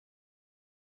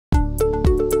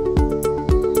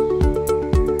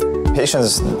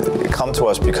Patients come to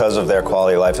us because of their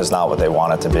quality of life is not what they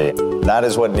want it to be. That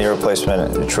is what knee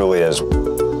replacement truly is.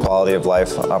 Quality of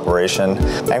life operation.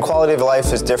 And quality of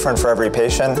life is different for every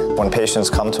patient. When patients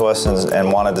come to us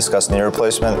and want to discuss knee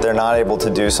replacement, they're not able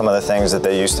to do some of the things that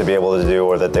they used to be able to do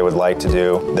or that they would like to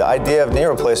do. The idea of knee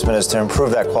replacement is to improve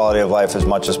that quality of life as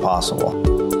much as possible.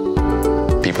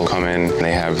 People come in,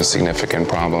 they have a significant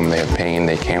problem, they have pain,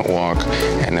 they can't walk,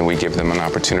 and then we give them an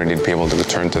opportunity to be able to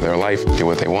return to their life, do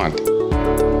what they want.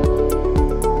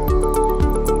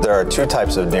 There are two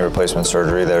types of knee replacement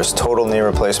surgery. There's total knee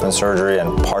replacement surgery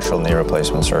and partial knee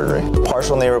replacement surgery.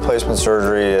 Partial knee replacement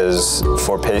surgery is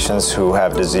for patients who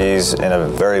have disease in a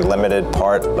very limited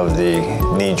part of the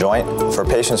knee joint. For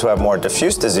patients who have more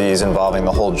diffuse disease involving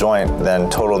the whole joint, then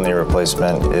total knee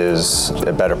replacement is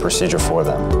a better procedure for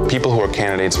them. People who are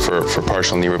candidates for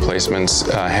partial knee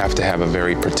replacements have to have a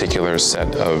very particular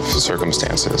set of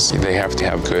circumstances. They have to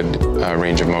have good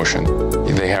range of motion.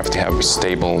 They have to have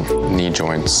stable knee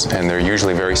joints, and they're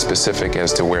usually very specific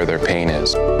as to where their pain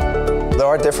is. There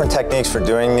are different techniques for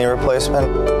doing knee replacement.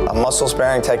 A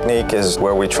muscle-sparing technique is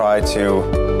where we try to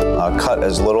cut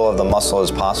as little of the muscle as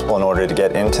possible in order to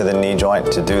get into the knee joint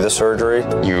to do the surgery.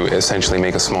 You essentially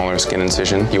make a smaller skin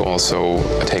incision. You also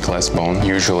take less bone.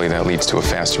 Usually that leads to a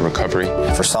faster recovery.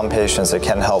 For some patients, it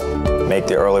can help make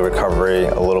the early recovery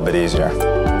a little bit easier.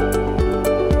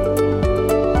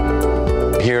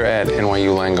 Here at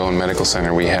NYU Langone Medical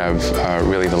Center, we have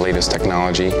really the latest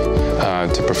technology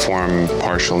to perform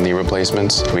partial knee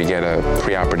replacements. We get a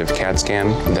preoperative CAT scan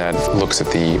that looks at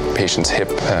the patient's hip,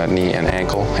 knee, and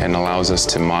ankle and allows us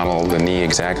to model the knee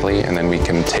exactly, and then we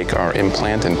can take our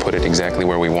implant and put it exactly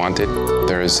where we want it.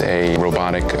 There's a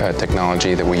robotic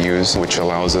technology that we use which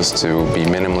allows us to be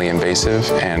minimally invasive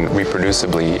and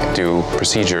reproducibly do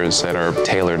procedures that are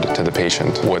tailored to the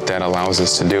patient. What that allows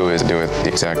us to do is do it the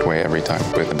exact way every time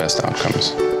with the best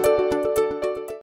outcomes.